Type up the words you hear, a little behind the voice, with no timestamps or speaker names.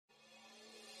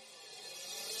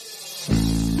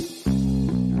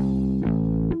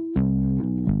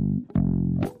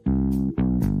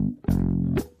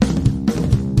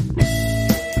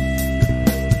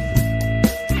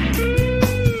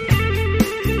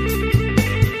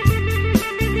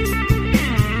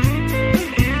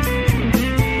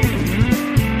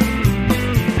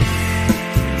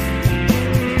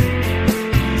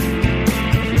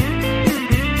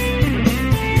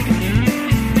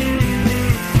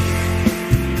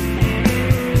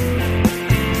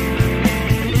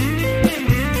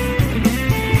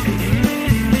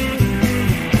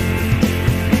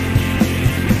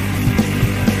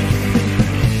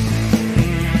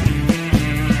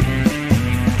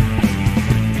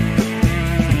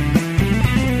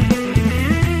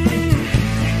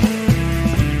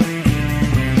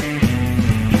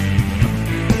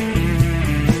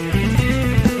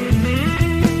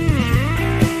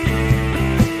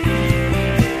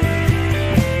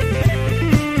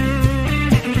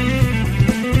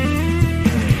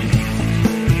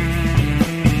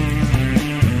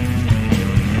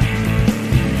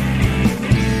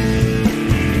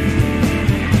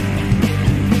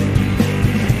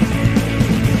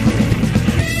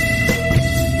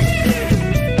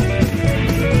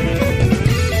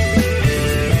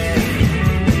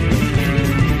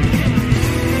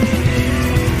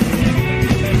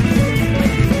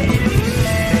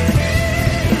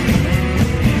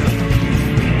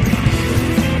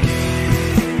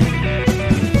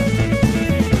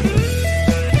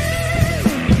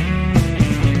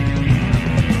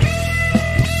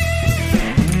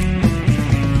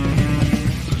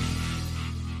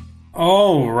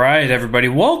All right, everybody,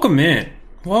 welcome in.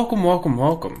 Welcome.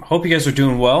 Hope you guys are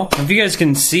doing well. If you guys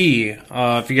can see,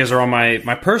 if you guys are on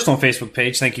my personal Facebook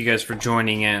page, thank you guys for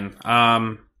joining in.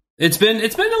 It's been a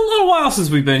little while since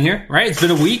we've been here, right? It's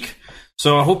been a week,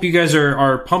 so I hope you guys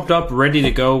are pumped up, ready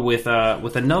to go with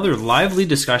another lively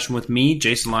discussion with me,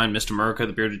 Jason Lyon, Mr. America,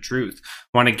 the Bearded Truth.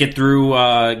 Want to get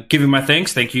through giving my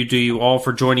thanks. Thank you to you all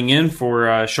for joining in,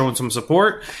 for showing some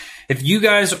support. If you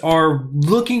guys are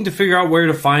looking to figure out where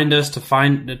to find us, to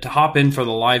hop in for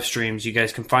the live streams, you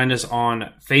guys can find us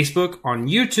on Facebook, on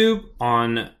YouTube,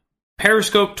 on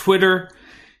Periscope, Twitter,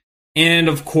 and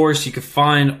of course, you can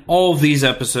find all of these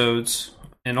episodes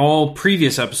and all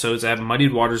previous episodes at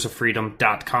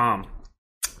muddiedwatersoffreedom.com.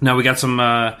 Now, we got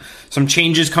some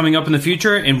changes coming up in the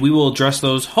future, and we will address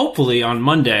those hopefully on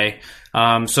Monday.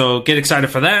 So get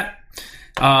excited for that.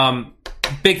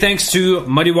 Big thanks to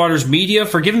Muddy Waters Media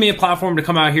for giving me a platform to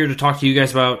come out here to talk to you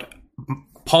guys about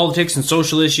politics and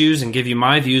social issues and give you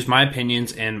my views, my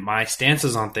opinions, and my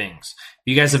stances on things.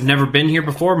 If you guys have never been here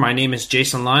before, my name is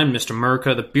Jason Lyon, Mr.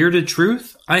 America, the Bearded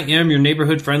Truth. I am your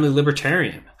neighborhood-friendly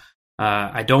libertarian.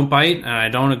 I don't bite, and I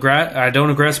don't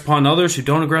aggress upon others who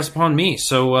don't aggress upon me.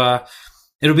 So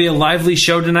it'll be a lively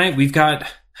show tonight. We've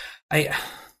got... I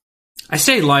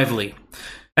say lively.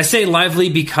 I say lively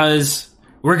because...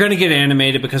 we're going to get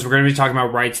animated because we're going to be talking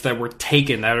about rights that were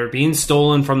taken, that are being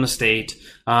stolen from the state.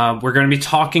 We're going to be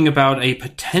talking about a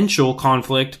potential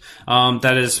conflict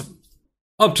that has,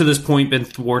 up to this point, been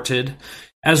thwarted,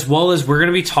 as well as we're going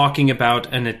to be talking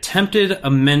about an attempted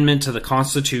amendment to the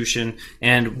Constitution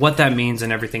and what that means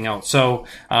and everything else. So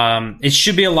it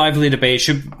should be a lively debate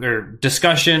or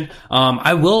discussion.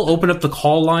 I will open up the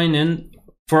call line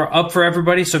for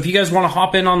everybody. So if you guys want to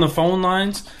hop in on the phone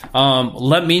lines,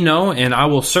 let me know, and I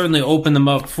will certainly open them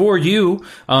up for you.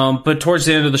 But towards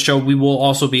the end of the show, we will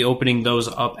also be opening those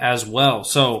up as well.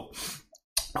 So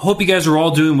I hope you guys are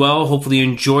all doing well. Hopefully you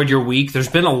enjoyed your week. There's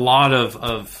been a lot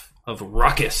of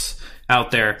ruckus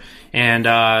out there, and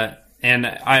I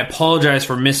apologize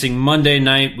for missing Monday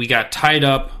night. We got tied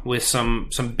up with some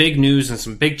big news and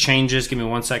some big changes. Give me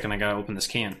 1 second. I gotta open this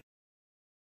can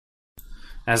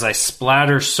as I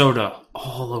splatter soda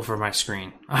all over my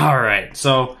screen. All right,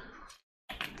 so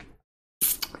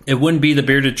it wouldn't be the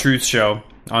Bearded Truth Show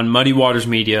on Muddy Waters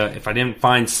Media if I didn't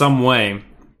find some way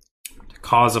to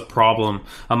cause a problem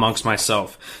amongst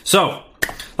myself. So,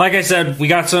 like I said,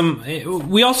 we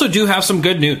also do have some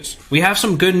good news. We have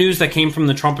some good news that came from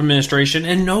the Trump administration,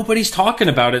 and nobody's talking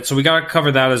about it, so we got to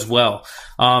cover that as well.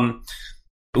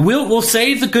 We'll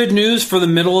save the good news for the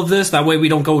middle of this. That way we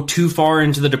don't go too far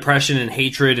into the depression and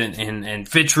hatred and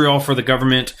vitriol for the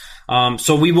government.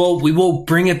 So we will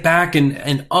bring it back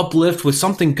and uplift with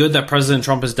something good that President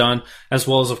Trump has done, as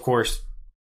well as, of course,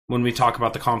 when we talk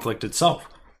about the conflict itself.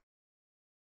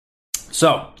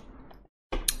 So,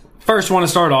 first I want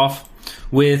to start off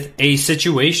with a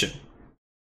situation.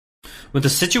 With a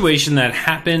situation that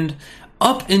happened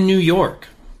up in New York.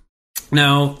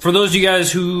 Now, for those of you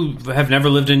guys who have never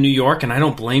lived in New York, and I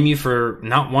don't blame you for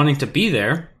not wanting to be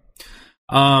there,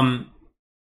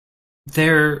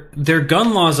 their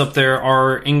gun laws up there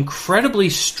are incredibly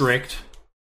strict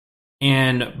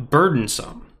and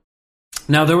burdensome.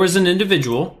 Now, there was an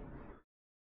individual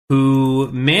who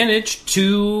managed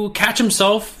to catch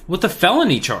himself with a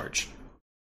felony charge.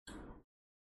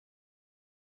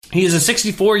 He is a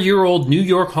 64-year-old New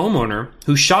York homeowner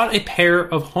who shot a pair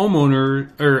of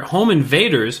home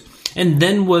invaders and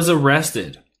then was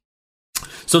arrested.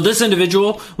 So this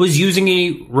individual was using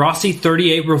a Rossi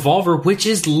 .38 revolver, which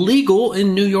is legal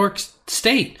in New York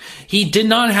State. He did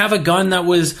not have a gun that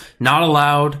was not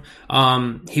allowed.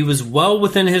 He was well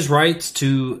within his rights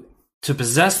to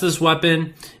possess this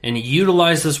weapon, and he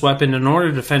utilized this weapon in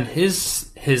order to defend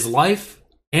his life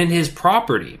and his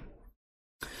property.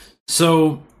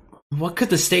 So what could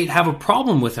the state have a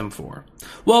problem with him for?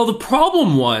 Well, the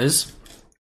problem was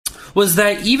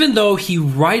that even though he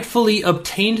rightfully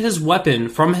obtained his weapon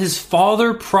from his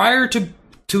father prior to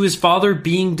his father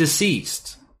being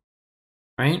deceased,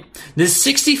 right? This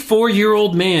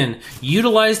 64-year-old man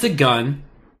utilized the gun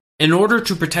in order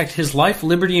to protect his life,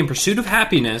 liberty, and pursuit of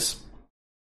happiness,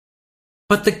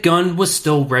 but the gun was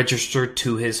still registered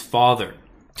to his father.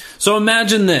 So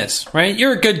imagine this, right?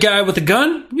 You're a good guy with a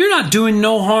gun. You're not doing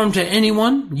no harm to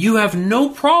anyone. You have no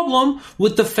problem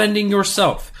with defending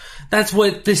yourself. That's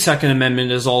what the Second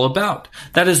Amendment is all about.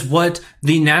 That is what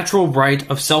the natural right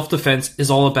of self-defense is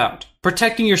all about.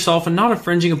 Protecting yourself and not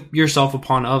infringing yourself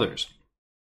upon others.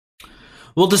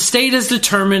 Well, the state has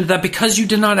determined that because you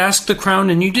did not ask the crown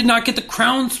and you did not get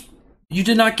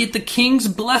the king's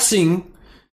blessing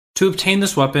to obtain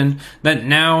this weapon that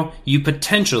now you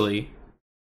potentially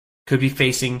could be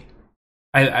facing,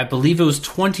 I believe it was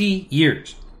 20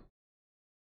 years.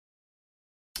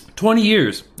 20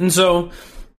 years. And so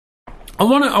I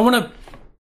want to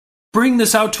bring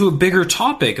this out to a bigger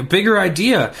topic, a bigger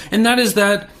idea, and that is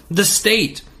that the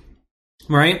state,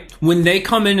 right, when they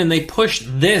come in and they push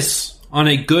this on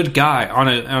a good guy, on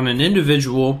an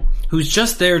individual who's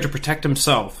just there to protect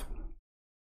himself,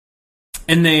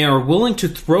 and they are willing to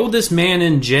throw this man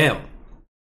in jail,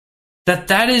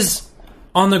 that is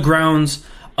on the grounds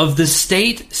of the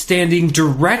state standing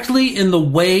directly in the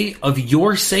way of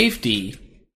your safety,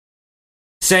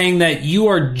 saying that you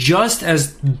are just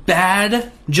as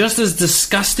bad, just as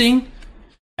disgusting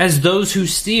as those who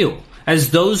steal, as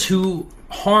those who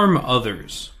harm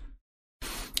others.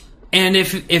 And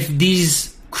if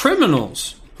these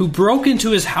criminals who broke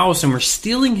into his house and were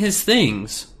stealing his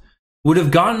things would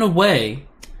have gotten away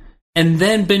and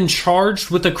then been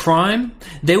charged with a crime,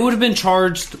 they would have been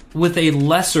charged with a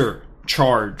lesser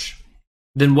charge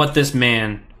than what this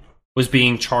man was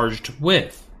being charged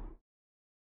with.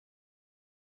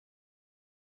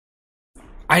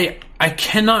 I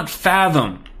cannot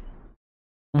fathom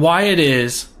why it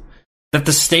is that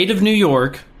the state of New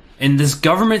York and this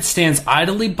government stands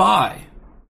idly by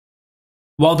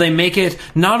while they make it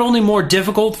not only more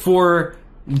difficult for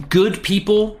good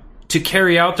people to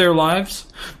carry out their lives,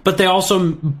 but they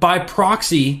also, by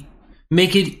proxy,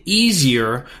 make it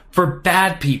easier for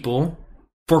bad people,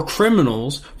 for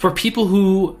criminals, for people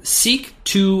who seek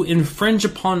to infringe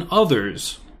upon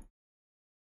others,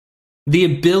 the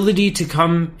ability to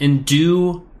come and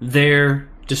do their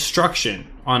destruction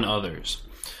on others.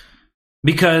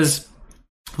 Because,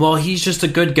 well, he's just a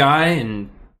good guy and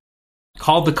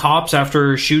called the cops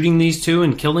after shooting these two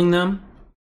and killing them.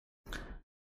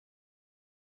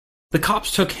 The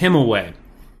cops took him away.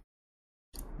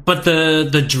 But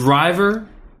the driver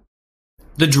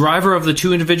of the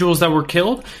two individuals that were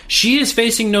killed, she is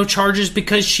facing no charges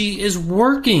because she is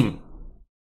working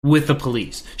with the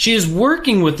police. She is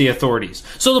working with the authorities.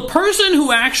 So the person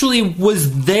who actually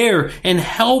was there and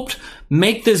helped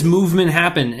make this movement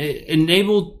happen,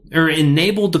 enabled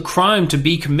the crime to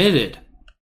be committed,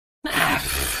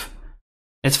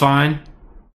 it's fine.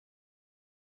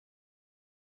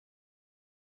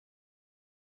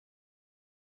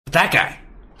 But that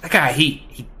guy,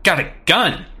 he got a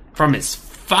gun from his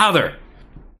father.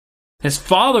 His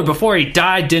father, before he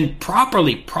died, didn't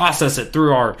properly process it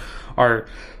through our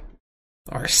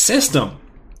system.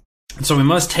 And so we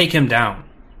must take him down.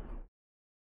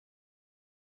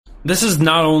 This is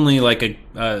not only like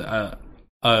a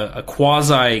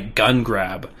quasi gun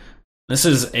grab. This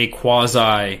is a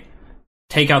quasi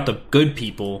take out the good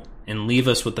people and leave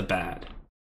us with the bad.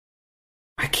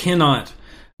 I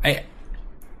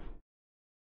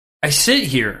sit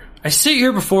here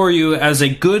before you as a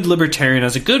good libertarian,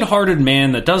 as a good-hearted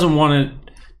man that doesn't want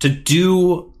to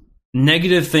do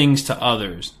negative things to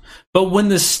others. But when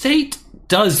the state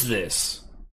does this,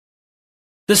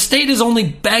 the state is only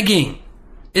begging.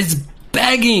 It's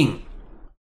begging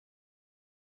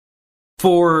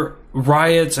for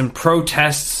riots and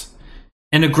protests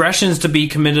and aggressions to be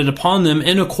committed upon them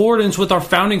in accordance with our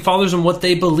founding fathers and what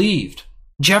they believed.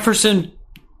 Jefferson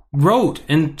wrote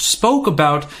and spoke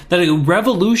about that a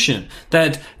revolution,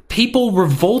 that people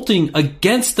revolting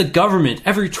against the government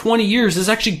every 20 years is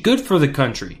actually good for the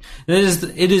country.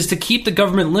 It is to keep the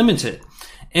government limited.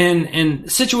 And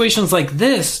situations like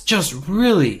this just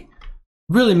really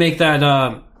make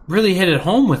that, really hit it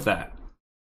home with that.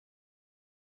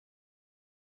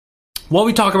 While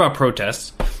we talk about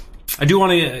protests, I do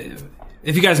want to,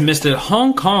 if you guys missed it,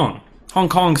 Hong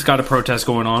Kong's got a protest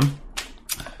going on.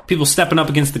 People stepping up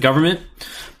against the government.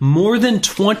 More than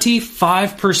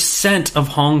 25% of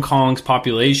Hong Kong's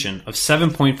population of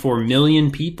 7.4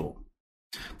 million people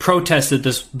protested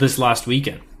this last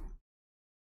weekend.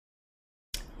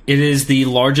 It is the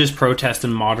largest protest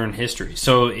in modern history.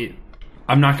 So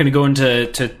I'm not going to go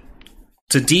into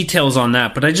details on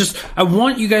that, but I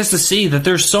want you guys to see that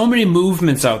there's so many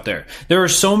movements out there. There are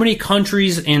so many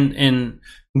countries and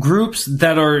groups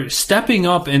that are stepping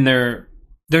up, and they're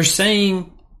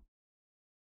saying,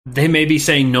 they may be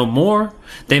saying no more,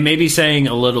 they may be saying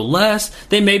a little less,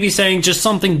 they may be saying just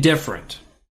something different.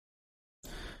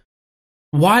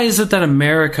 Why is it that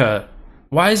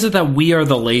we are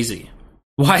the lazy?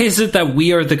 Why is it that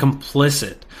we are the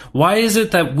complicit? Why is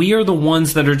it that we are the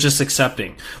ones that are just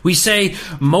accepting? We say,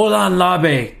 Molan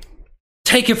Labe,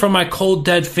 take it from my cold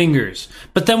dead fingers.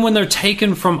 But then when they're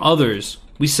taken from others,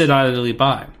 we sit idly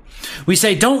by. We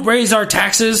say, don't raise our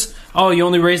taxes. Oh, you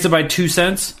only raised it by 2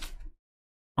 cents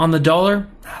on the dollar?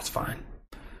 That's fine.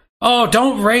 Oh,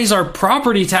 don't raise our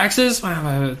property taxes.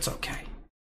 It's okay.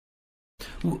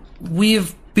 We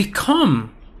have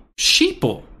become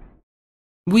sheeple.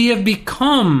 We have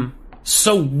become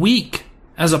so weak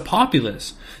as a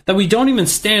populace that we don't even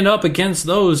stand up against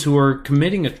those who are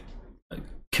committing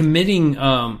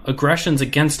aggressions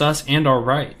against us and our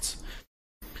rights.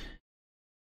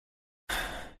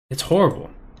 It's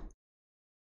horrible.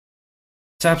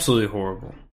 It's absolutely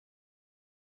horrible.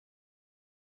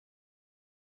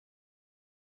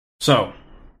 So,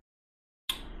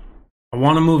 I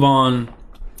want to move on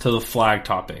to the flag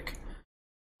topic.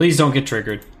 Please don't get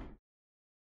triggered.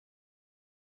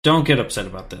 Don't get upset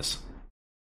about this.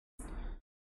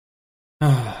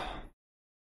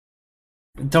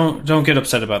 Don't get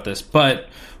upset about this. But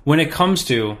when it comes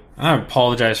to, I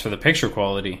apologize for the picture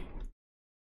quality.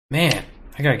 Man,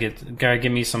 I gotta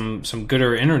get me some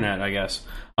gooder internet, I guess.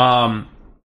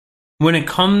 When it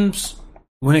comes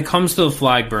to the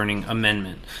flag burning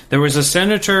amendment, there was a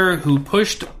senator who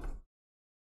pushed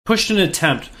an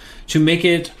attempt to make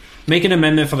an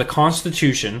amendment for the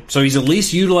Constitution. So he's at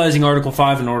least utilizing Article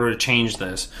 5 in order to change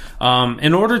this.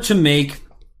 In order to make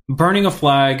burning a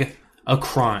flag a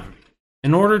crime.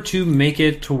 In order to make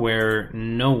it to where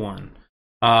no one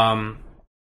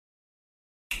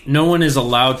is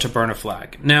allowed to burn a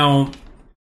flag. Now,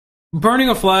 burning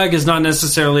a flag is not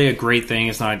necessarily a great thing.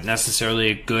 It's not necessarily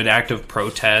a good act of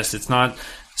protest. It's not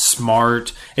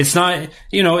smart. It's not,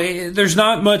 there's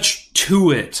not much to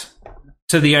it,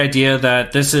 to the idea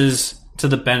that this is to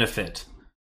the benefit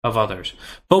of others.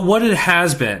 But what it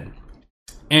has been,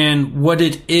 and what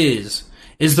it is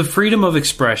the freedom of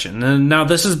expression. And now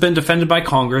this has been defended by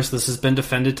Congress. This has been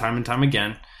defended time and time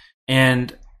again.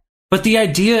 But the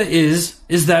idea is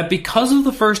that because of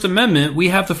the First Amendment, we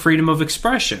have the freedom of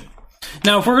expression.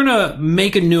 Now, if we're going to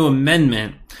make a new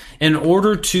amendment in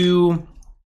order to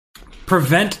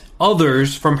prevent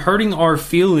others from hurting our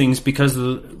feelings because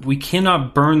we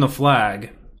cannot burn the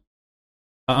flag,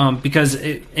 because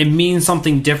it means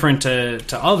something different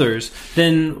to others,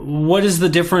 then what is the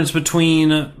difference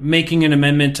between making an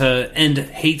amendment to end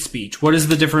hate speech? What is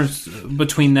the difference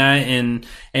between that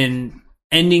and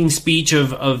ending speech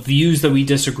of views that we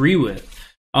disagree with?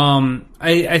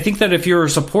 I think that if you're a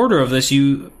supporter of this,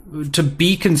 to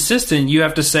be consistent, you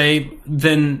have to say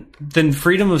then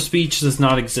freedom of speech does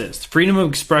not exist. Freedom of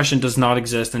expression does not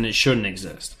exist, and it shouldn't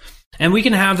exist. And we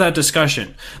can have that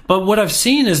discussion. But what I've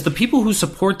seen is the people who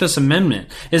support this amendment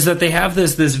is that they have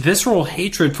this visceral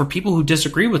hatred for people who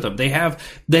disagree with them. They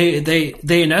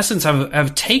in essence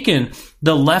have taken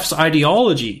the left's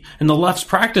ideology and the left's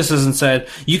practices and said,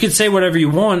 you can say whatever you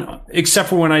want except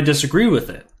for when I disagree with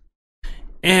it.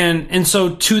 And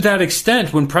so to that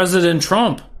extent, when President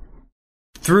Trump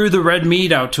threw the red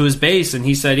meat out to his base and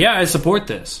he said, yeah, I support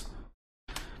this,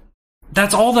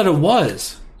 that's all that it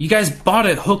was. You guys bought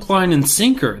it hook, line, and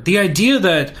sinker. The idea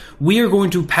that we are going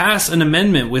to pass an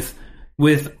amendment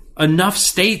with enough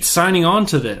states signing on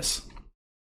to this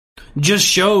just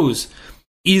shows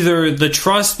either the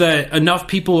trust that enough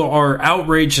people are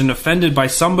outraged and offended by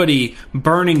somebody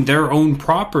burning their own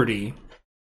property,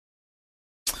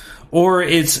 or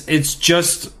it's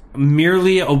just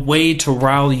merely a way to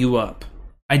rile you up.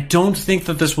 I don't think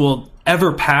that this will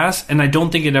ever pass, and I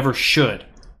don't think it ever should.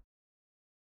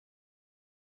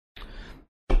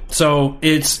 So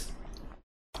it's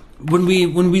when we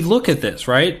look at this,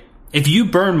 right? If you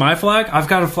burn my flag, I've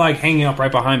got a flag hanging up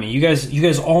right behind me. You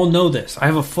guys all know this. I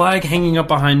have a flag hanging up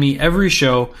behind me every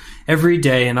show, every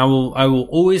day, and I will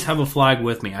always have a flag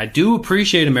with me. I do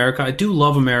appreciate America. I do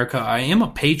love America. I am a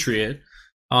patriot.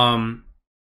 But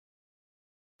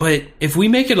if we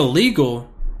make it illegal,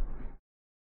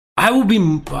 it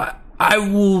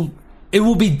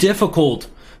will be difficult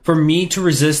for me to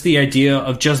resist the idea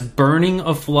of just burning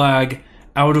a flag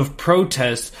out of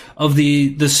protest of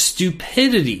the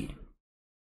stupidity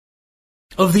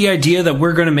of the idea that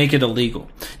we're going to make it illegal.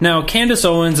 Now, Candace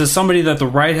Owens is somebody that the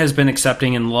right has been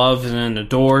accepting and loves and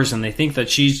adores, and they think that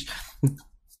she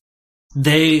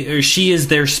is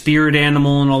their spirit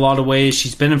animal in a lot of ways.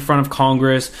 She's been in front of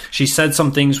Congress. She said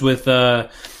some things with the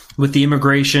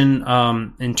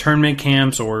immigration internment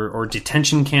camps or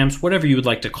detention camps, whatever you would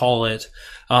like to call it.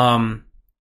 And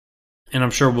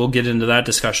I'm sure we'll get into that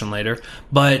discussion later.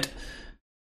 But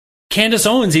Candace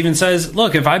Owens even says,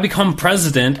 look, if I become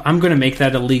president, I'm going to make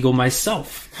that illegal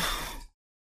myself.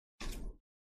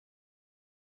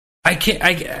 I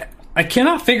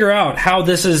cannot figure out how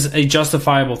this is a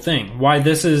justifiable thing. Why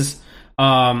this is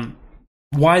a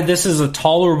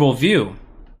tolerable view.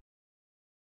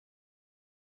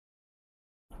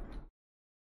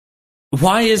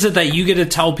 Why is it that you get to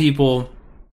tell people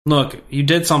look, you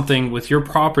did something with your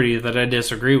property that I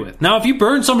disagree with. Now, if you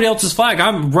burn somebody else's flag,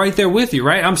 I'm right there with you,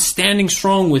 right? I'm standing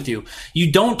strong with you.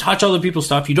 You don't touch other people's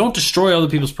stuff. You don't destroy other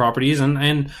people's properties,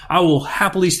 and I will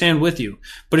happily stand with you.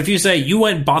 But if you say you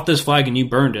went and bought this flag and you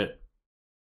burned it,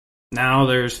 now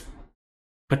there's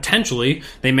potentially,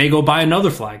 they may go buy another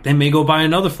flag. They may go buy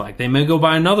another flag. They may go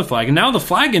buy another flag. And now the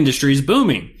flag industry is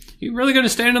booming. You really going to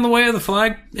stand in the way of the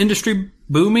flag industry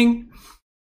booming?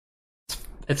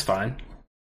 It's fine.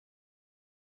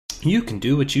 You can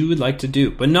do what you would like to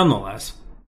do. But nonetheless,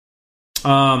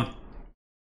 there's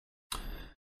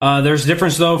a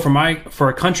difference, though, for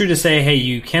a country to say, hey,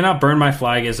 you cannot burn my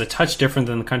flag is a touch different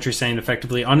than the country saying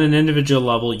effectively, on an individual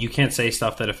level, you can't say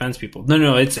stuff that offends people.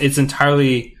 No, it's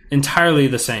entirely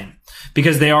the same,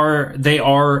 because they are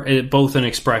both an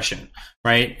expression,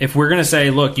 right? If we're going to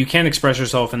say, look, you can't express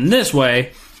yourself in this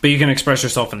way, but you can express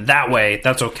yourself in that way,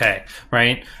 that's okay,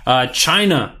 right?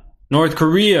 China, North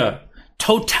Korea,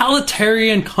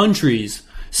 totalitarian countries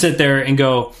sit there and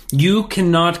go, you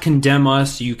cannot condemn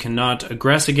us, you cannot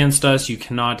aggress against us, you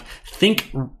cannot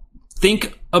think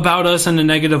about us in a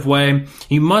negative way.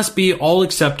 You must be all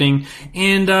accepting,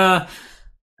 and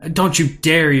don't you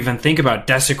dare even think about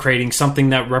desecrating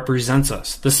something that represents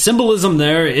us. The symbolism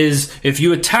there is, if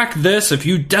you attack this, if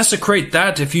you desecrate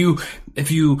that, if you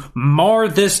mar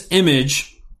this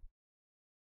image,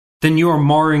 then you are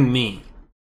marring me.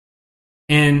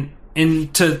 And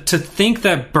to think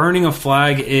that burning a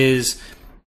flag is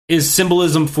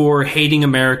symbolism for hating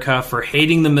America, for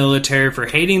hating the military, for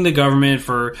hating the government,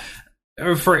 for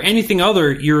anything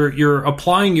other, you're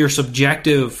applying your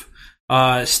subjective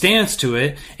stance to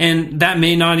it, and that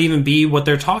may not even be what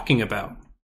they're talking about.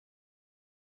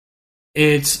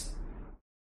 It's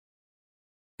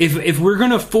if we're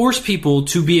going to force people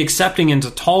to be accepting and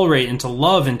to tolerate and to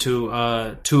love and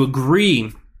to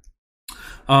agree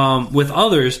with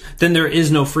others, then there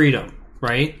is no freedom,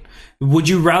 right? Would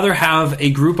you rather have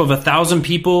a group of 1,000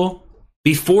 people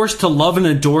be forced to love and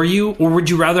adore you, or would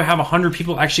you rather have 100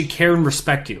 people actually care and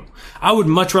respect you? I would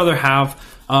much rather have,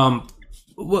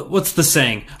 what's the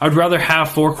saying? I would rather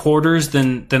have 4 quarters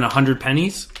than 100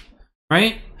 pennies,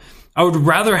 right? I would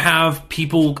rather have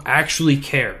people actually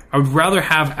care. I would rather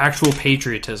have actual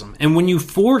patriotism. And when you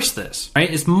force this, right,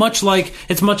 it's much like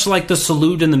the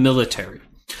salute in the military.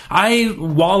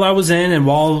 While I was in, and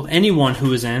while anyone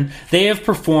who is in, they have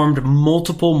performed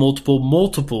multiple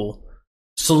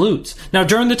salutes. Now,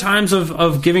 during the times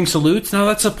of giving salutes, now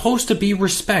that's supposed to be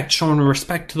respect, showing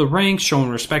respect to the ranks, showing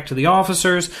respect to the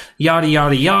officers, yada,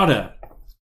 yada, yada.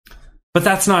 But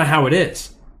that's not how it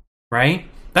is, right?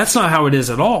 That's not how it is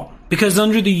at all. Because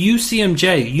under the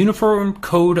UCMJ, Uniform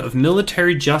Code of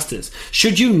Military Justice,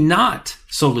 should you not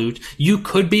salute, you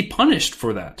could be punished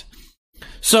for that.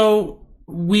 So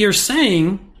we are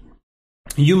saying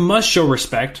you must show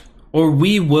respect, or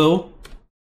we will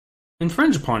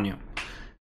infringe upon you.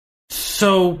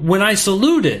 So when I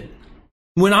saluted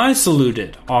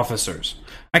officers,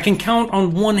 I can count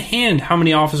on one hand how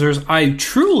many officers I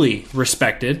truly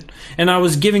respected, and I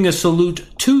was giving a salute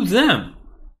to them,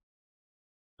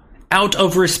 out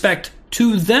of respect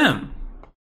to them.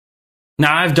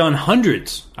 Now, I had done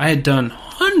hundreds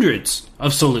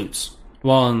of salutes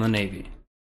while in the Navy.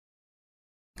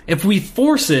 If we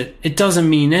force it, it doesn't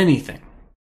mean anything.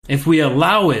 If we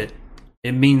allow it,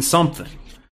 it means something.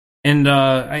 And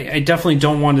I definitely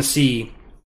don't want to see.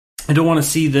 I don't want to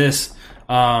see this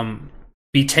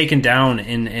be taken down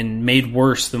and made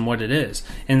worse than what it is.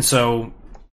 And so,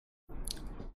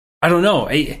 I don't know.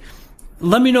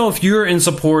 Let me know if you're in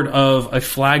support of a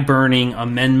flag burning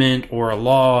amendment or a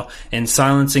law and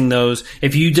silencing those.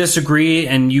 If you disagree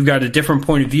and you've got a different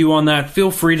point of view on that,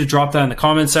 feel free to drop that in the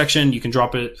comment section. You can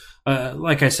drop it,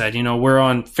 like I said, we're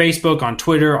on Facebook, on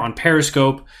Twitter, on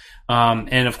Periscope.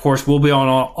 And of course, we'll be on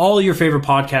all your favorite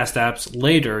podcast apps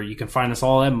later. You can find us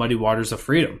all at Muddy Waters of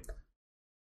Freedom.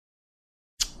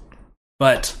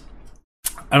 But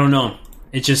I don't know.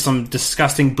 It's just some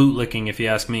disgusting bootlicking, if you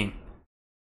ask me.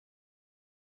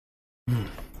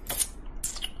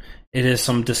 It is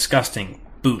some disgusting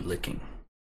bootlicking,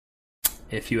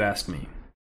 if you ask me.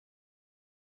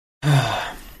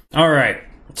 All right.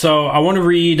 So I want to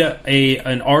read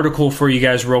an article for you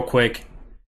guys real quick,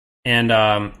 and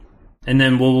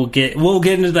then we'll get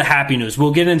into the happy news.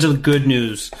 We'll get into the good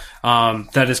news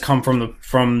that has come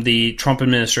from the Trump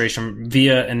administration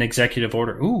via an executive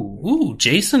order. Ooh,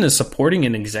 Jason is supporting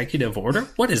an executive order?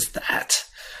 What is that?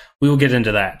 We will get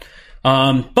into that.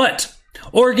 But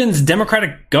Oregon's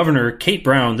Democratic Governor Kate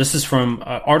Brown, this is from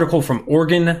an article from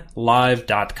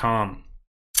OregonLive.com.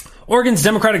 Oregon's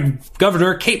Democratic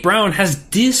Governor Kate Brown has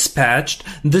dispatched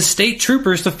the state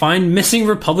troopers to find missing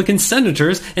Republican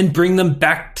senators and bring them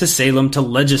back to Salem to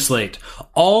legislate.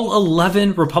 All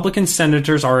 11 Republican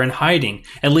senators are in hiding,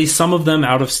 at least some of them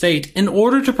out of state, in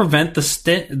order to prevent the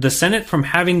Senate from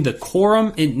having the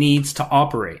quorum it needs to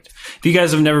operate. If you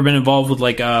guys have never been involved with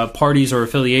parties or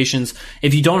affiliations,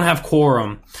 if you don't have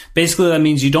quorum, basically that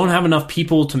means you don't have enough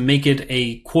people to make it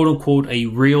a quote unquote a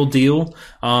real deal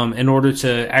in order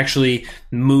to actually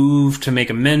move, to make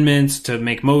amendments, to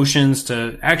make motions,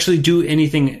 to actually do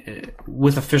anything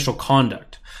with official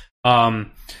conduct.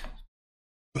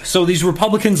 So these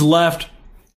Republicans left.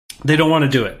 They don't want to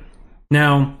do it.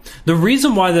 Now, the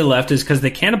reason why they left is because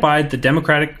they can't abide the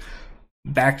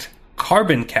Democratic-backed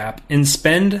carbon cap in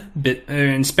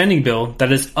spending bill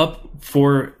that is up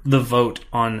for the vote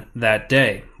on that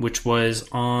day, which was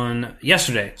on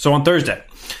yesterday, so on Thursday.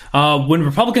 When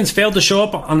Republicans failed to show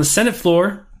up on the Senate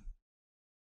floor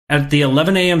at the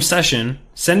 11 a.m. session,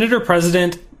 Senator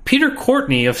President Peter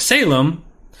Courtney of Salem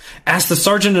asked the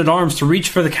Sergeant-at-Arms to reach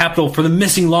for the Capitol for the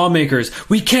missing lawmakers.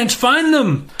 We can't find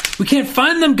them! We can't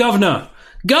find them, Governor!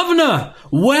 Governor!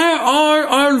 Where are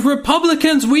our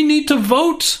Republicans? We need to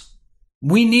vote!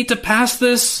 We need to pass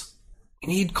this.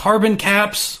 We need carbon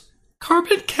caps.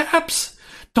 Carbon caps?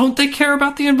 Don't they care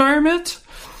about the environment?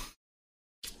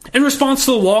 In response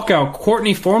to the walkout,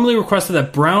 Courtney formally requested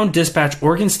that Brown dispatch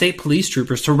Oregon State Police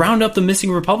troopers to round up the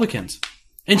missing Republicans.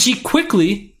 And she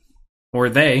quickly, or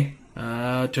they,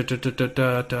 I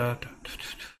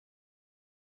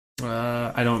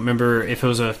don't remember if it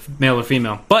was a male or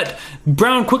female, but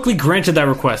Brown quickly granted that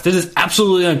request. It is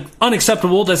absolutely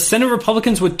unacceptable that Senate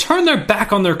Republicans would turn their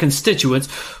back on their constituents,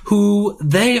 who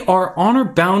they are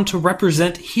honor-bound to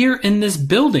represent here in this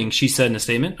building, she said in a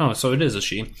statement. Oh, so it is a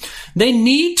she. They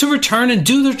need to return and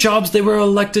do their jobs they were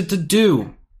elected to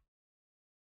do.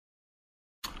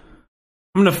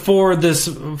 I'm going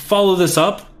to follow this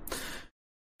up.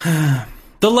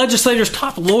 The legislator's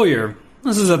top lawyer,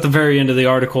 this is at the very end of the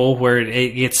article where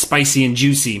it gets spicy and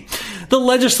juicy. The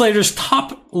legislator's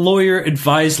top lawyer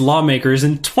advised lawmakers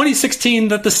in 2016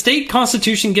 that the state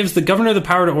constitution gives the governor the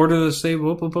power to order the state.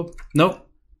 Nope.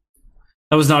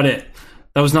 That was not it.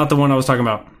 That was not the one I was talking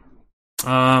about.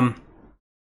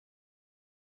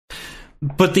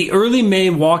 But the early May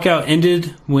walkout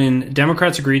ended when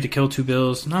Democrats agreed to kill two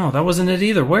bills. No, that wasn't it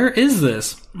either. Where is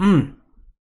this?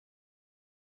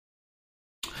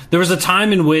 There was a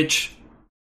time in which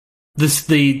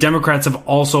the Democrats have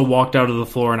also walked out of the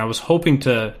floor, and I was hoping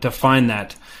to find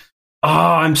that. Oh,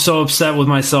 I'm so upset with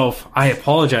myself. I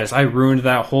apologize. I ruined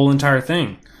that whole entire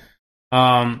thing.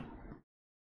 But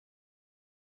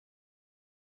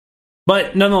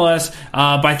nonetheless,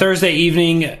 by Thursday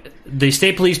evening, the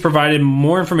state police provided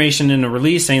more information in a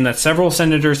release saying that several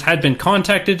senators had been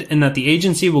contacted and that the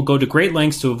agency will go to great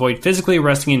lengths to avoid physically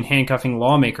arresting and handcuffing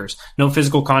lawmakers. No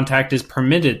physical contact is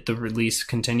permitted, the release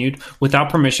continued, without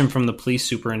permission from the police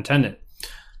superintendent.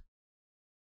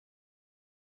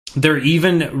 They're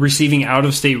even receiving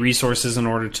out-of-state resources in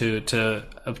order to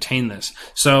obtain this.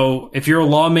 So if you're a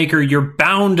lawmaker, you're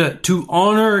bound to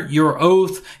honor your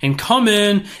oath and come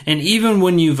in, and even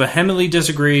when you vehemently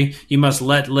disagree, you must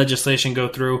let legislation go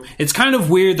through. It's kind of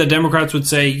weird that Democrats would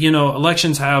say,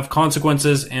 elections have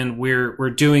consequences and we're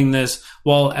doing this,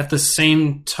 while at the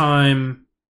same time,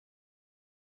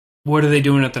 what are they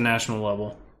doing at the national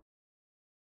level?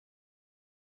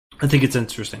 I think it's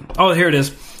interesting. Oh, here it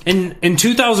is. In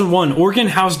 2001, Oregon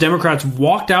House Democrats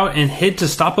walked out and hid to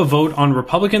stop a vote on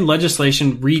Republican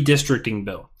legislation redistricting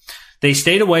bill. They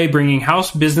stayed away, bringing House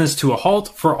business to a halt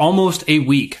for almost a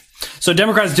week. So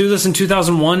Democrats do this in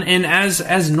 2001, and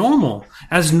as normal,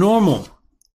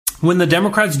 when the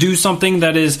Democrats do something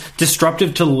that is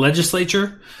disruptive to the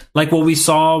legislature, like what we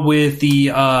saw with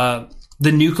the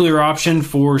nuclear option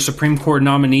for Supreme Court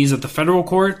nominees at the federal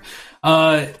court,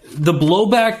 the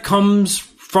blowback comes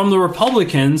from the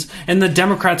Republicans and the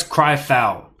Democrats cry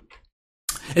foul.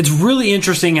 It's really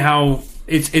interesting how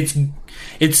it's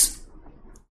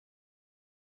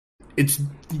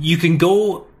you can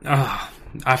go,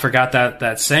 I forgot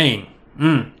that saying.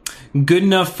 Good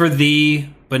enough for thee,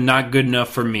 but not good enough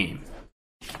for me.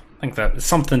 I think that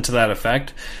something to that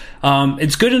effect.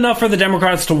 It's good enough for the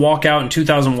Democrats to walk out in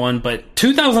 2001, but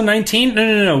 2019?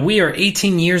 No. We are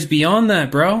 18 years beyond that,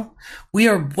 bro. We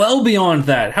are well beyond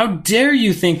that. How dare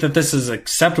you think that this is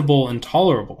acceptable and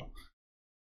tolerable?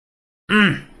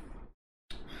 I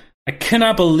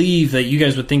cannot believe that you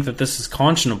guys would think that this is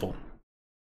conscionable.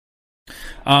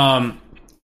 All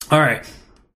right.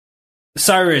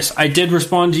 Cyrus, I did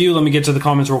respond to you. Let me get to the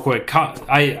comments real quick.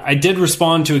 I did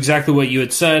respond to exactly what you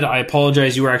had said. I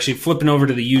apologize. You were actually flipping over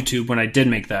to the YouTube when I did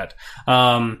make that.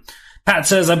 Pat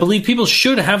says, I believe people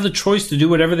should have the choice to do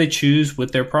whatever they choose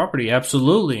with their property.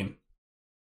 Absolutely.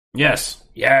 Yes.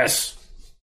 Yes.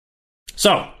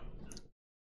 So,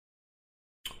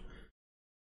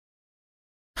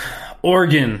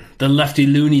 Oregon, the lefty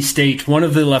loony state, one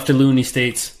of the lefty loony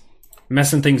states,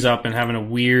 messing things up and having a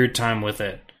weird time with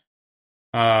it.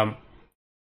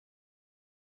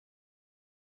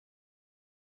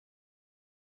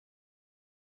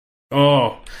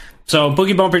 So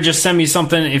Boogie Bumper just sent me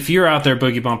something. If you're out there,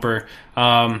 Boogie Bumper,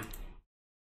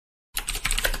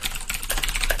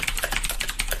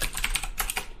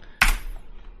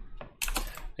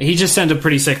 he just sent a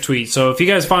pretty sick tweet. So if you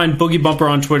guys find Boogie Bumper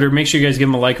on Twitter, make sure you guys give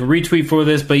him a like and retweet for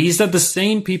this. But he said the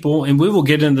same people, and we will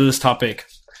get into this topic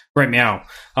right now.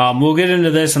 We'll get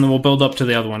into this and then we'll build up to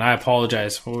the other one. I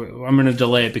apologize. I'm going to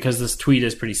delay it because this tweet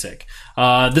is pretty sick.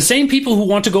 The same people who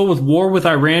want to go with war with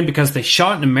Iran because they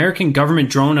shot an American government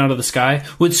drone out of the sky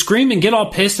would scream and get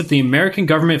all pissed if the American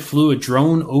government flew a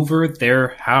drone over their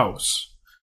house.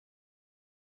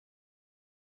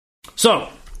 So,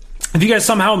 if you guys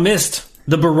somehow missed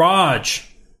the barrage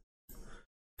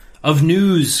of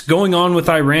news going on with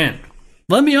Iran,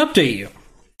 let me update you.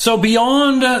 So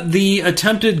beyond the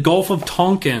attempted Gulf of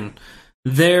Tonkin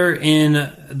there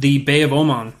in the Bay of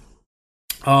Oman,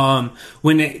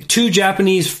 when two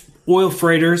Japanese oil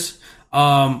freighters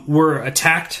were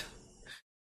attacked,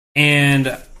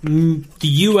 and the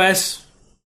U.S.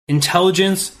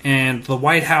 intelligence and the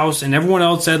White House and everyone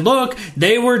else said, look,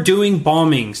 they were doing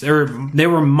bombings. They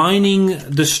were mining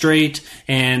the strait,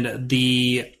 and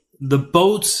the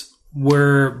boats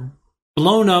were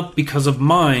blown up because of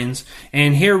mines.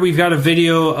 And here we've got a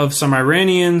video of some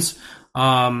Iranians,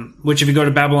 which if you go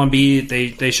to Babylon B,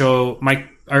 they show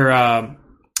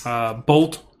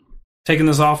Bolt taking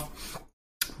this off,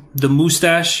 the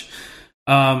mustache.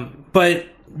 But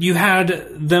you had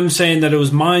them saying that it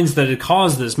was mines that had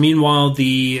caused this. Meanwhile,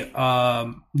 the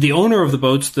owner of the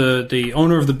boats, the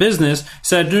owner of the business,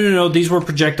 said, no, these were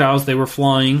projectiles. They were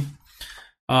flying.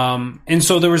 And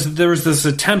so there was this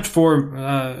attempt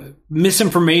for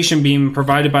misinformation being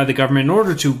provided by the government in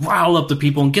order to rile up the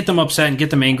people and get them upset and get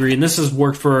them angry. And this has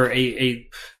worked for a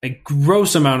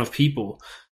gross amount of people.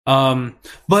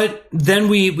 But then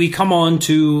we come on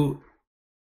to,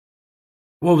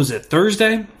 what was it,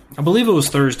 Thursday? I believe it was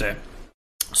Thursday.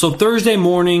 So Thursday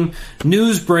morning,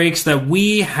 news breaks that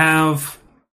we have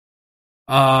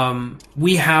an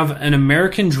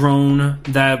American drone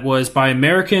that was by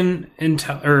American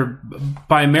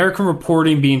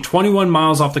reporting being 21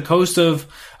 miles off the coast of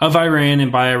Iran,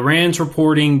 and by Iran's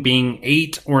reporting being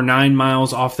 8 or 9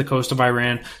 miles off the coast of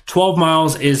Iran. 12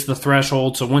 miles is the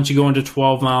threshold. So once you go into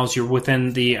 12 miles, you're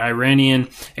within the Iranian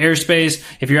airspace.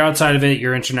 If you're outside of it,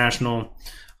 you're international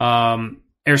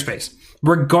airspace.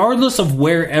 Regardless of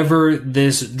wherever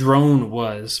this drone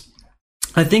was,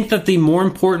 I think that the more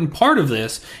important part of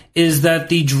this is that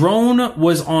the drone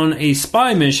was on a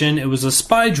spy mission. It was a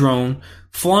spy drone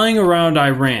flying around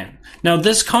Iran. Now,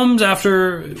 this comes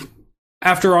after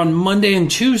on Monday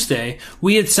and Tuesday,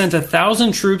 we had sent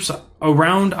 1,000 troops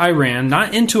around Iran,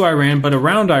 not into Iran, but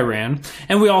around Iran.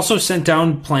 And we also sent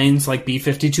down planes like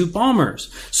B-52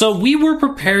 bombers. So we were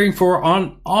preparing for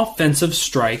an offensive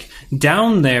strike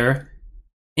down there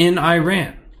in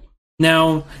Iran.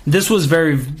 Now, this was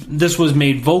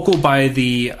made vocal by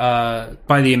the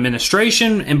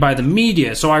administration and by the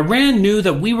media. So Iran knew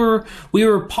that we were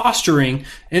posturing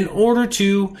in order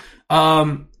to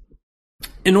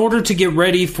get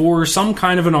ready for some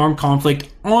kind of an armed conflict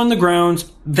on the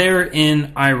grounds there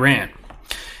in Iran.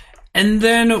 And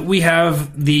then we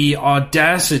have the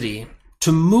audacity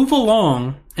to move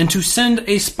along and to send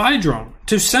a spy drone,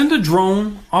 to send a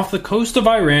drone off the coast of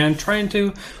Iran, trying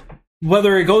to,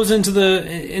 whether it goes into the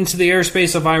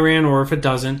airspace of Iran or if it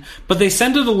doesn't, but they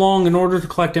send it along in order to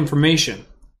collect information.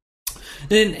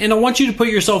 And I want you to put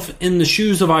yourself in the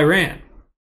shoes of Iran.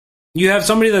 You have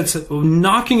somebody that's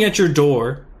knocking at your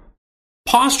door,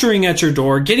 posturing at your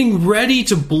door, getting ready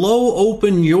to blow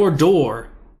open your door,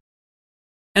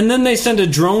 and then they send a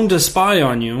drone to spy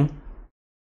on you.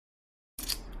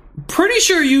 Pretty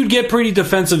sure you'd get pretty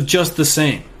defensive just the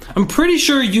same. I'm pretty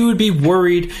sure you would be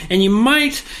worried, and you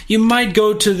might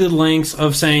go to the lengths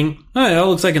of saying, oh, that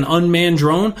looks like an unmanned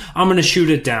drone, I'm going to shoot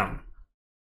it down.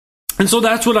 And so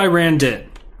that's what Iran did.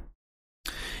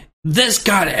 This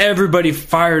got everybody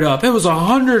fired up. It was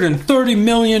 $130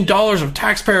 million of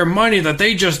taxpayer money that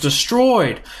they just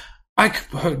destroyed.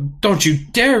 don't you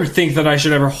dare think that I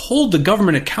should ever hold the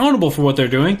government accountable for what they're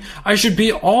doing. I should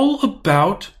be all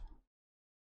about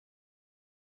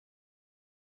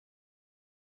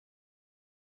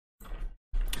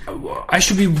I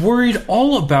should be worried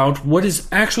all about what is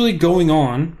actually going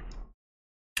on.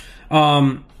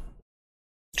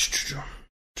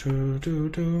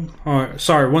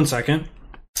 Sorry, 1 second.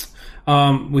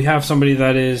 We have somebody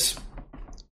that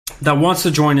wants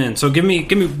to join in. So give me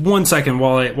 1 second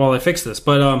while I fix this.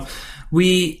 But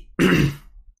we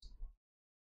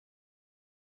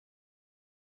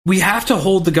have to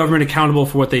hold the government accountable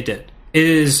for what they did. It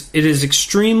is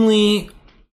extremely.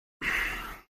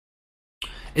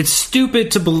 It's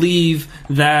stupid to believe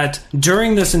that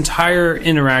during this entire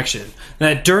interaction,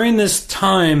 that during this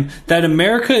time, that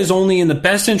America is only in the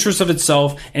best interest of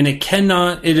itself and it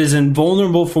is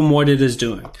invulnerable from what it is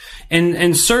doing.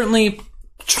 And certainly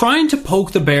trying to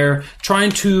poke the bear,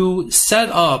 trying to set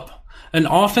up an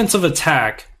offensive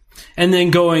attack, and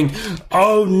then going,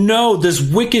 oh no, this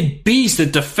wicked beast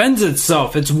that defends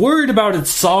itself, it's worried about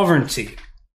its sovereignty.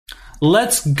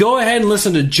 Let's go ahead and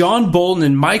listen to John Bolton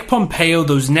and Mike Pompeo,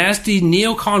 those nasty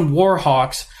neocon war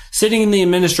hawks sitting in the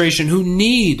administration who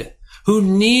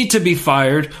need to be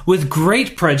fired with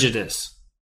great prejudice.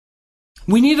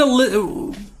 We need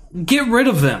to get rid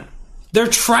of them. They're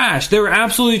trash. They're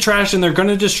absolutely trash, and they're going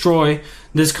to destroy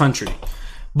this country.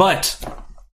 But,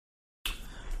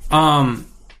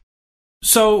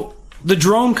 so the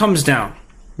drone comes down.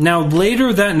 Now,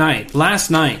 later that night, last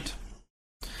night,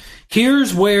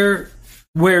 here's where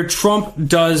Trump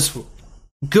does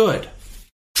good.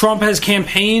 Trump has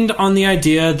campaigned on the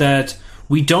idea that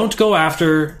we don't go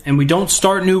after and we don't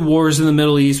start new wars in the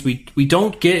Middle East. We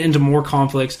don't get into more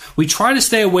conflicts. We try to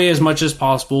stay away as much as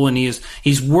possible, and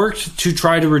he's worked to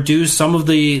try to reduce some of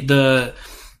the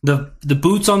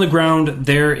boots on the ground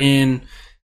there in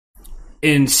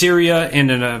Syria and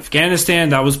in Afghanistan.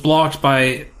 That was blocked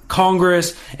by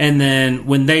Congress, and then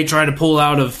when they tried to pull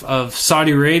out of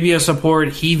Saudi Arabia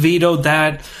support, he vetoed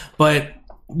that. But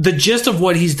the gist of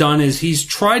what he's done is he's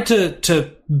tried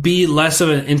to be less of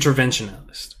an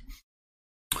interventionist.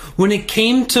 When it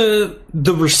came to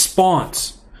the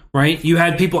response, right, you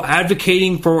had people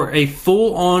advocating for a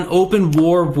full-on open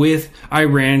war with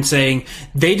Iran, saying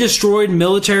they destroyed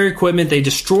military equipment, they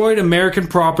destroyed American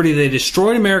property, they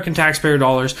destroyed American taxpayer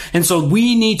dollars, and so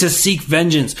we need to seek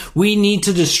vengeance. We need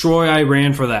to destroy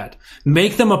Iran for that.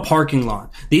 Make them a parking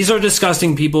lot. These are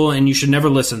disgusting people, and you should never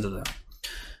listen to them.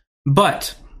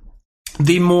 But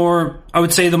the more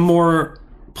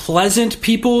pleasant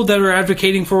people that are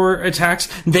advocating for attacks,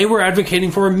 they were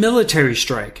advocating for a military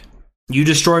strike. You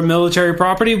destroy military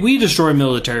property, we destroy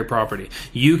military property.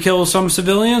 You kill some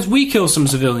civilians, we kill some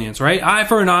civilians, right? Eye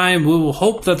for an eye, and we will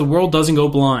hope that the world doesn't go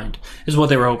blind, is what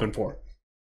they were hoping for.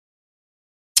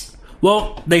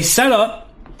 Well, the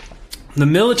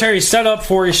military set up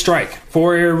for a strike,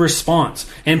 for a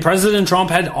response, and President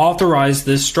Trump had authorized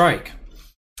this strike.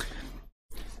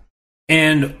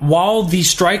 And while the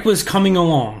strike was coming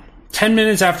along, 10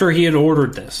 minutes after he had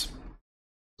ordered this,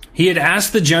 he had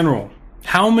asked the general,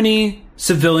 how many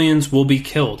civilians will be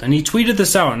killed? And he tweeted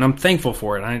this out, and I'm thankful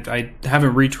for it. I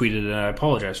haven't retweeted it, and I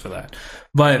apologize for that.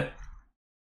 But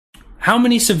how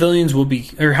many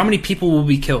how many people will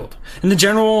be killed? And the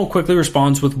general quickly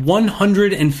responds with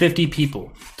 150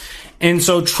 people. And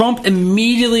so Trump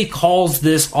immediately calls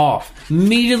this off.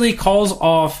 Immediately calls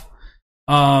off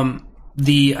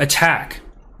the attack,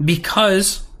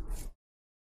 because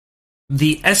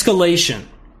the escalation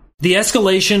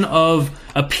of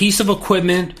a piece of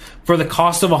equipment for the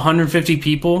cost of 150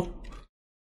 people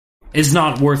is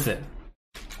not worth it.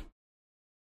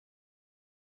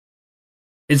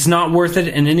 It's not worth it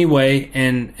in any way,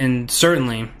 and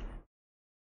certainly,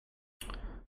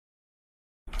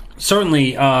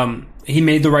 he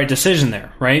made the right decision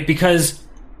there, right? Because,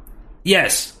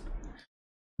 yes,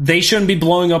 they shouldn't be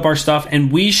blowing up our stuff,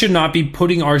 and we should not be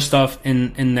putting our stuff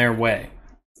in their way.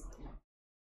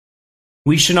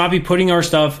 We should not be putting our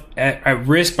stuff at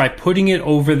risk by putting it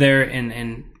over there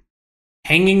and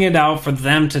hanging it out for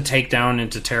them to take down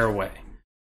and to tear away.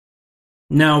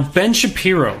 Now, Ben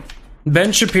Shapiro,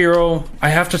 I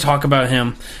have to talk about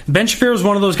him. Ben Shapiro is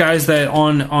one of those guys that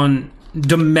on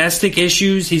domestic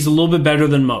issues, he's a little bit better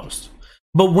than most.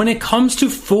 But when it comes to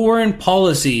foreign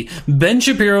policy, Ben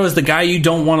Shapiro is the guy you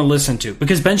don't want to listen to,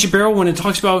 because Ben Shapiro, when he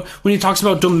talks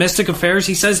about domestic affairs,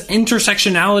 he says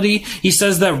intersectionality, he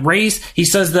says that race, he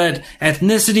says that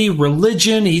ethnicity,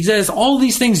 religion, he says all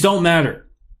these things don't matter.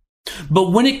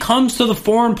 But when it comes to the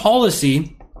foreign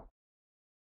policy,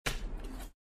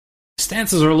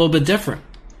 stances are a little bit different.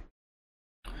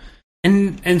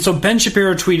 And And so Ben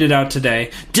Shapiro tweeted out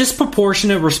today,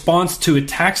 disproportionate response to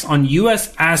attacks on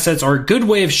U.S. assets are a good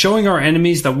way of showing our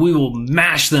enemies that we will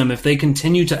mash them if they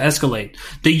continue to escalate.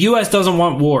 The U.S. doesn't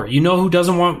want war. You know who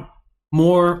doesn't want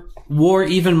war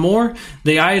even more?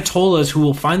 The Ayatollahs, who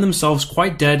will find themselves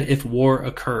quite dead if war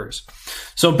occurs.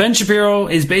 So Ben Shapiro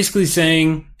is basically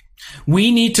saying,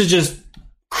 we need to just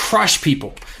crush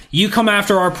people. You come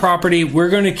after our property, we're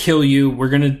going to kill you, we're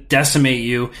going to decimate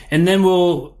you, and then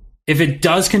if it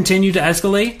does continue to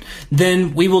escalate,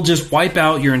 then we will just wipe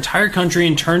out your entire country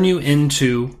and turn you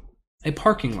into a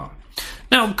parking lot.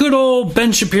 Now, good old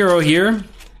Ben Shapiro here,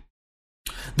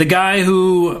 the guy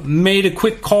who made a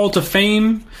quick call to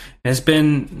fame, has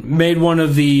been made one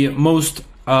of the most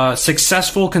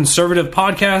successful conservative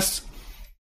podcasts,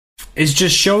 is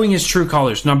just showing his true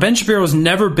colors. Now, Ben Shapiro has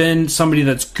never been somebody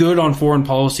that's good on foreign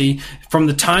policy. From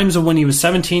the times of when he was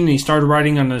 17 and he started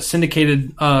writing on a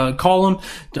syndicated column,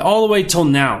 all the way till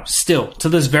now, still, to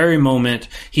this very moment,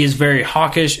 he is very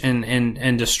hawkish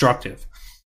and destructive.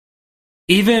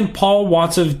 Even Paul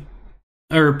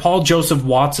Joseph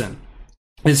Watson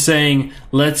is saying,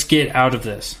 let's get out of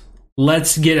this.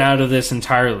 Let's get out of this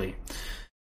entirely.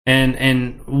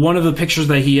 And one of the pictures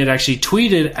that he had actually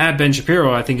tweeted at Ben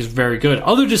Shapiro, I think, is very good.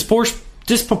 Other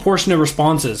disproportionate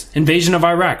responses. Invasion of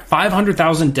Iraq,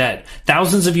 500,000 dead.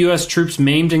 Thousands of U.S. troops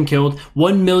maimed and killed.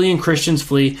 1 million Christians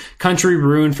flee. Country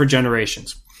ruined for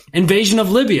generations. Invasion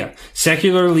of Libya.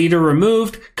 Secular leader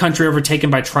removed. Country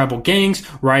overtaken by tribal gangs.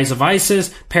 Rise of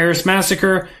ISIS. Paris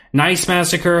massacre. Nice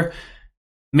massacre.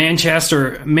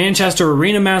 Manchester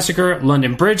Arena massacre,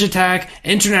 London Bridge attack,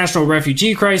 international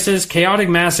refugee crisis, chaotic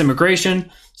mass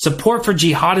immigration, support for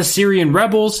jihadist Syrian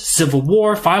rebels, civil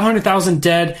war, 500,000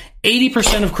 dead,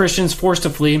 80% of Christians forced to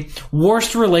flee,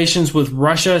 worst relations with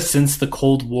Russia since the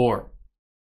Cold War.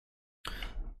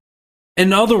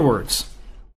 In other words,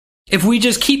 if we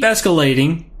just keep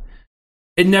escalating,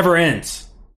 it never ends.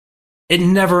 It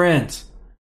never ends.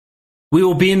 We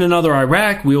will be in another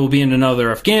Iraq. We will be in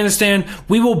another Afghanistan.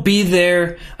 We will be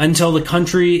there until the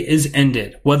country is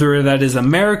ended, whether that is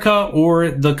America or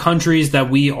the countries that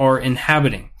we are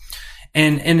inhabiting.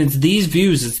 And it's these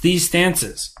views, it's these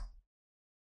stances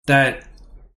that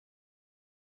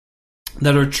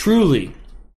are truly,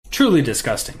 truly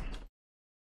disgusting.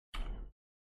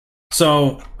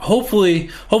 So hopefully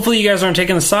you guys aren't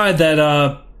taking the side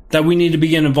that we need to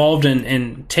begin involved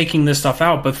in taking this stuff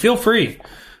out, but feel free.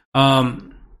 But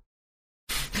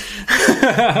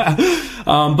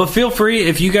feel free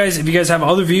if you guys have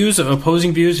other views,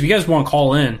 opposing views, if you guys want to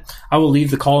call in, I will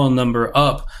leave the call-in number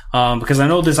up, because I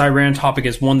know this Iran topic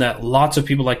is one that lots of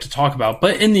people like to talk about.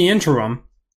 But in the interim,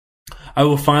 I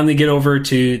will finally get over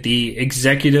to the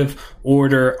executive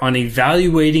order on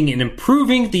evaluating and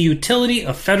improving the utility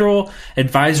of federal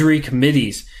advisory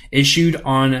committees, issued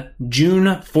on June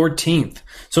 14th.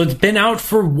 So it's been out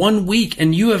for 1 week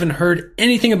and you haven't heard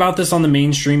anything about this on the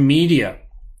mainstream media.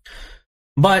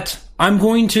 But I'm not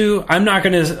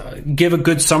going to give a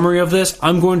good summary of this.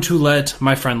 I'm going to let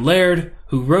my friend Laird,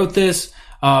 who wrote this,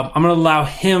 I'm going to allow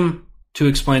him to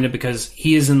explain it because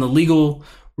he is in the legal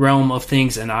realm of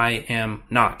things and I am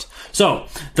not. So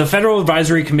the Federal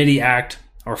Advisory Committee Act,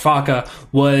 or FACA,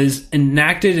 was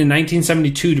enacted in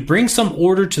 1972 to bring some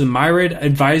order to the myriad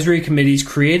advisory committees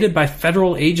created by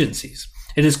federal agencies.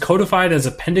 It is codified as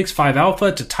Appendix 5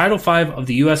 Alpha to Title 5 of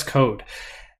the U.S. Code.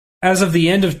 As of the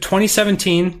end of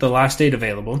 2017, the last date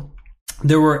available,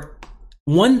 there were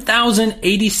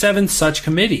 1,087 such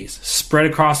committees spread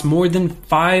across more than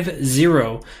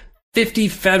 50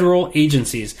 federal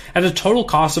agencies at a total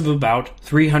cost of about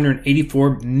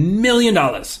 $384 million.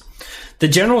 The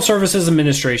General Services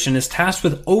Administration is tasked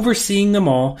with overseeing them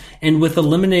all and with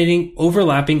eliminating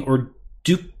overlapping or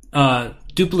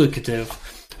duplicative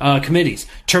committees,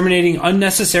 terminating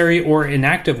unnecessary or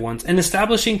inactive ones, and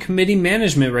establishing committee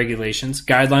management regulations,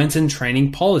 guidelines, and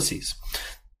training policies.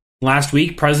 Last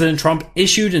week, President Trump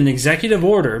issued an executive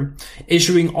order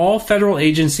issuing all federal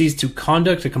agencies to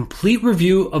conduct a complete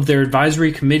review of their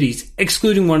advisory committees,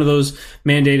 excluding one of those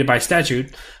mandated by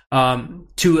statute,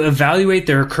 to evaluate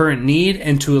their current need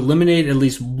and to eliminate at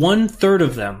least 1/3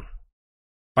 of them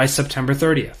by September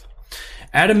 30th.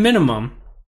 At a minimum,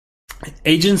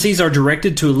 agencies are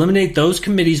directed to eliminate those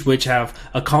committees which have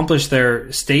accomplished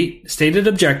their stated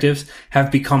objectives,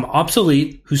 have become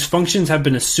obsolete, whose functions have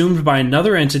been assumed by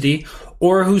another entity,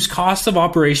 or whose cost of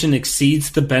operation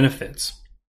exceeds the benefits.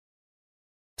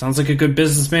 Sounds like a good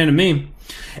businessman to me.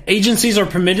 Agencies are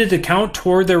permitted to count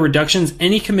toward their reductions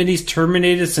any committees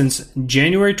terminated since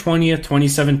January 20th,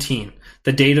 2017,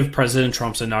 the date of President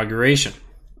Trump's inauguration.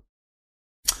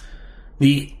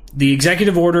 The The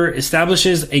executive order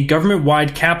establishes a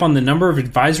government-wide cap on the number of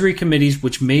advisory committees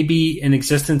which may be in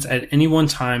existence at any one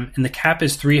time, and the cap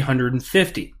is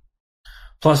 350,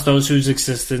 plus those whose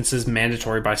existence is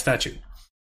mandatory by statute.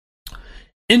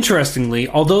 Interestingly,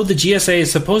 although the GSA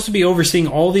is supposed to be overseeing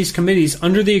all these committees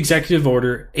under the executive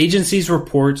order, agencies'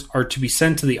 reports are to be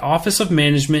sent to the Office of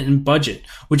Management and Budget,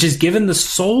 which is given the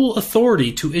sole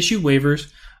authority to issue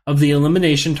waivers of the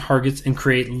elimination targets and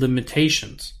create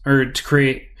limitations, or to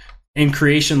create and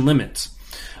creation limits.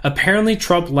 Apparently,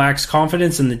 Trump lacks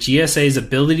confidence in the GSA's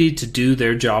ability to do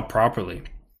their job properly.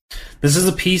 This is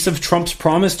a piece of Trump's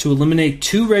promise to eliminate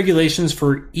 2 regulations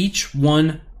for each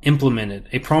one implemented,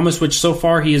 a promise which so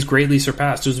far he has greatly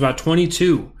surpassed. There's about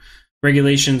 22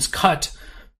 regulations cut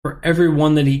for every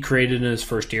one that he created in his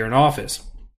first year in office.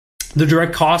 The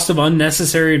direct cost of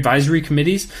unnecessary advisory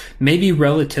committees may be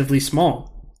relatively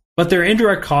small, but their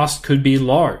indirect cost could be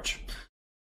large.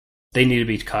 They need to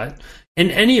be cut.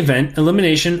 In any event,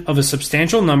 elimination of a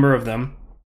substantial number of them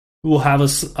will have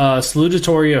a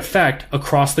salutary effect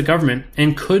across the government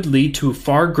and could lead to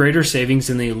far greater savings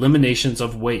in the eliminations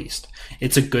of waste.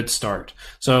 It's a good start.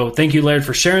 So thank you, Laird,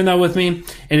 for sharing that with me.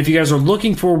 And if you guys are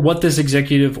looking for what this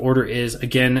executive order is,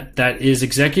 again, that is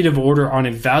executive order on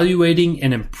evaluating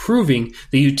and improving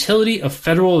the utility of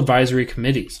federal advisory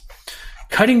committees.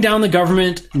 Cutting down the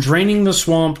government, draining the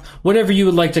swamp, whatever you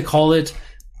would like to call it,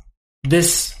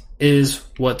 this is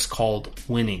what's called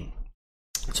winning.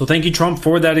 So thank you, Trump,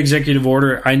 for that executive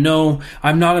order. I know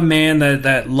I'm not a man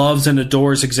that loves and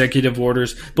adores executive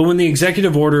orders, but when the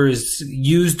executive order is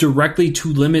used directly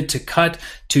to limit, to cut,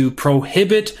 to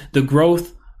prohibit the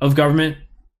growth of government,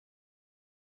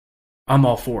 I'm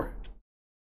all for it.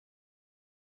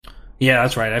 Yeah,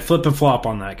 that's right. I flip and flop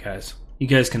on that, guys. You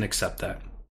guys can accept that.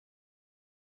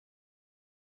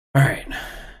 All right.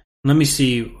 Let me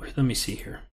see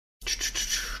here.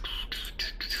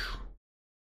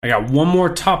 I got one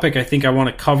more topic I think I want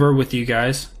to cover with you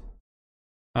guys.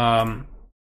 Nope,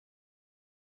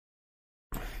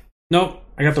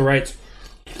 I got the rights.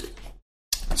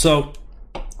 So,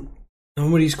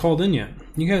 nobody's called in yet.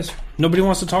 You guys, nobody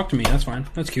wants to talk to me. That's fine.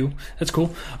 That's cute. That's cool.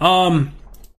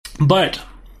 But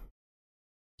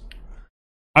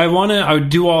I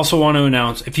do also want to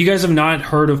announce, if you guys have not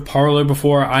heard of Parler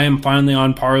before, I am finally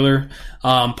on Parler.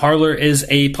 Parler is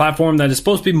a platform that is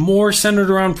supposed to be more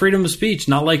centered around freedom of speech,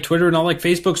 not like Twitter, not like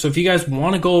Facebook. So if you guys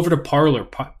want to go over to Parler,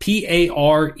 Parler,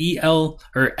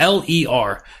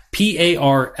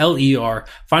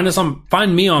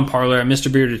 find me on Parler at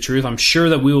Mr. Bearded Truth. I'm sure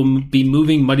that we will be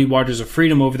moving Muddy Waters of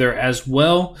Freedom over there as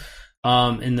well.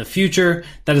 In the future,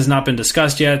 that has not been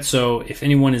discussed yet. So if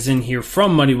anyone is in here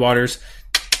from Muddy Waters,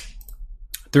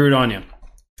 threw it on you.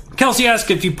 Kelsey asked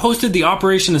if you posted the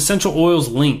Operation Essential Oils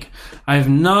link. I have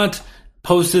not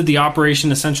posted the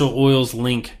Operation Essential Oils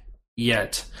link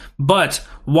yet. But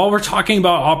while we're talking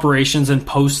about operations and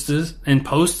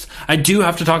posts, I do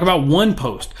have to talk about one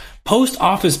post. Post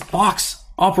office box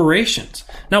operations.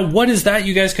 Now, what is that,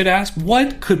 you guys could ask?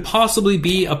 What could possibly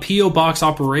be a P.O. box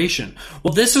operation?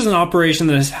 Well, this is an operation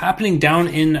that is happening down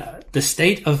in the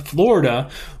state of Florida,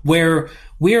 where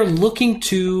we are looking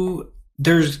to...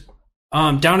 There's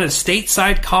down at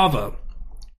Stateside Cava,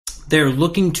 they're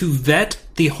looking to vet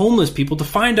the homeless people to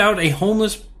find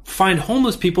homeless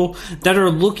people that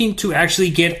are looking to actually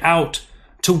get out,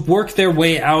 to work their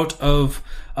way out of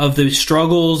the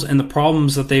struggles and the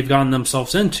problems that they've gotten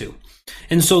themselves into.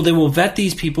 And so they will vet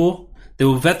these people. They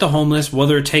will vet the homeless,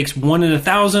 whether it takes 1 in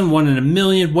 1,000, 1 in a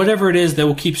million, whatever it is. They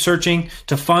will keep searching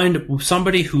to find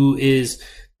somebody who is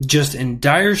just in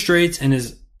dire straits and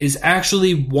is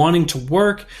actually wanting to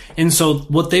work. And so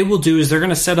what they will do is they're going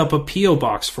to set up a P.O.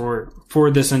 box for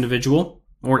this individual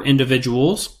or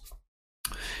individuals.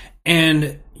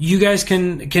 And you guys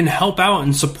can help out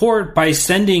and support by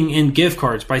sending in gift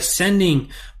cards, by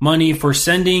sending money, for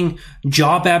sending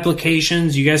job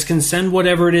applications. You guys can send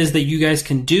whatever it is that you guys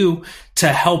can do to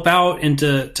help out and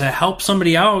to help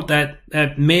somebody out that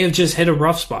may have just hit a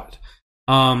rough spot.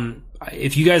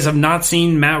 If you guys have not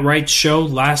seen Matt Wright's show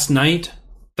last night,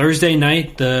 Thursday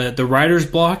night, the Writer's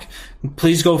Block,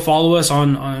 please go follow us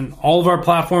on all of our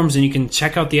platforms, and you can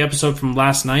check out the episode from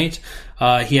last night.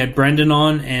 He had Brendan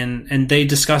on, and they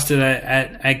discussed it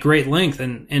at great length,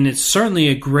 and it's certainly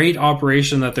a great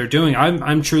operation that they're doing.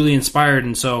 I'm truly inspired,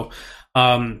 and so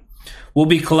we'll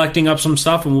be collecting up some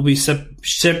stuff, and we'll be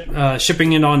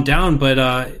shipping it on down.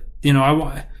 But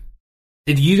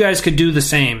if you guys could do the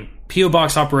same, P.O.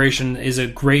 Box operation is a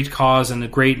great cause and a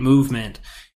great movement.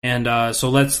 And so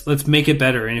let's make it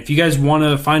better. And if you guys want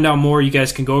to find out more, you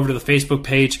guys can go over to the Facebook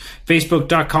page,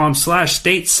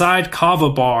 facebook.com/Stateside Cava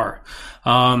Bar.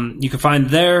 You can find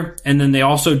there. And then they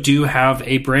also do have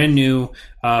a brand new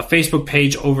Facebook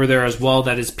page over there as well.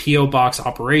 That is P.O. Box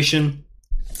Operation.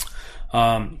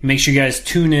 Make sure you guys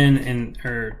tune in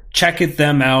or check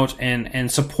them out and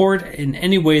support in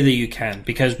any way that you can,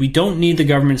 because we don't need the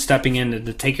government stepping in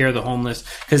to take care of the homeless.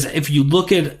 Because if you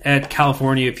look at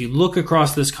California, if you look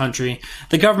across this country,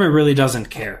 the government really doesn't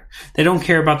care. They don't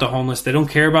care about the homeless. They don't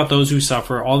care about those who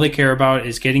suffer. All they care about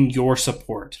is getting your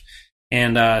support.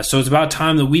 And so it's about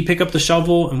time that we pick up the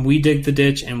shovel and we dig the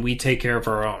ditch and we take care of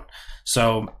our own.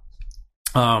 So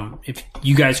if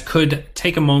you guys could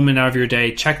take a moment out of your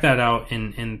day, check that out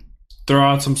and throw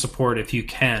out some support if you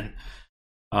can.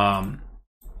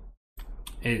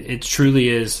 It truly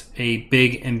is a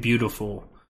big and beautiful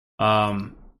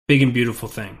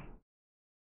thing.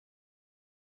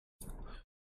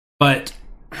 But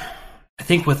I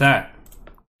think with that,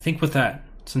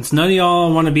 since none of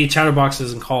y'all want to be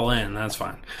chatterboxes and call in, that's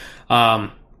fine.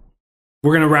 We're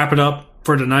going to wrap it up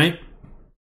for tonight.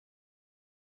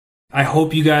 I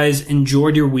hope you guys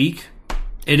enjoyed your week.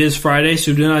 It is Friday,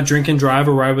 so do not drink and drive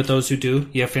or ride with those who do.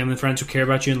 You have family and friends who care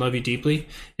about you and love you deeply.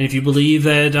 And if you believe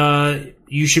that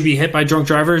you should be hit by drunk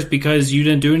drivers because you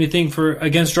didn't do anything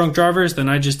against drunk drivers, then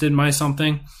I just did my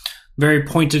something. Very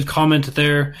pointed comment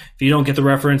there. If you don't get the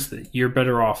reference, you're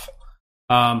better off.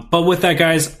 But with that,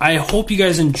 guys, I hope you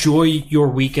guys enjoy your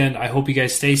weekend. I hope you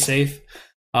guys stay safe.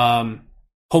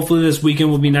 Hopefully this weekend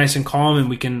will be nice and calm, and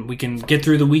we can get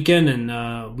through the weekend,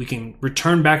 and we can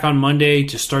return back on Monday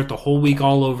to start the whole week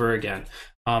all over again.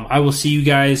 I will see you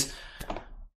guys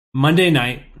Monday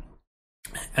night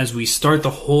as we start the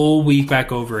whole week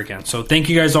back over again. So thank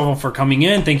you guys all for coming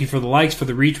in. Thank you for the likes, for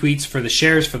the retweets, for the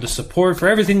shares, for the support, for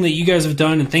everything that you guys have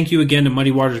done. And thank you again to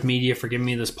Muddy Waters Media for giving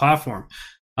me this platform.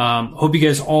 Hope you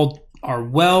guys all are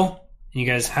well. You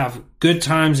guys have good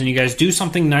times, and you guys do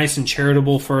something nice and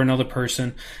charitable for another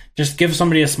person. Just give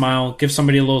somebody a smile, give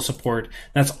somebody a little support.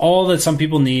 That's all that some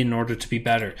people need in order to be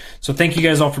better. So thank you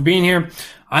guys all for being here.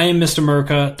 I am Mr.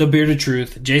 Merca, the Bearded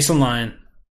Truth, Jason Lyon.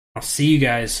 I'll see you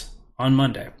guys on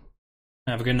Monday.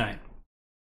 Have a good night.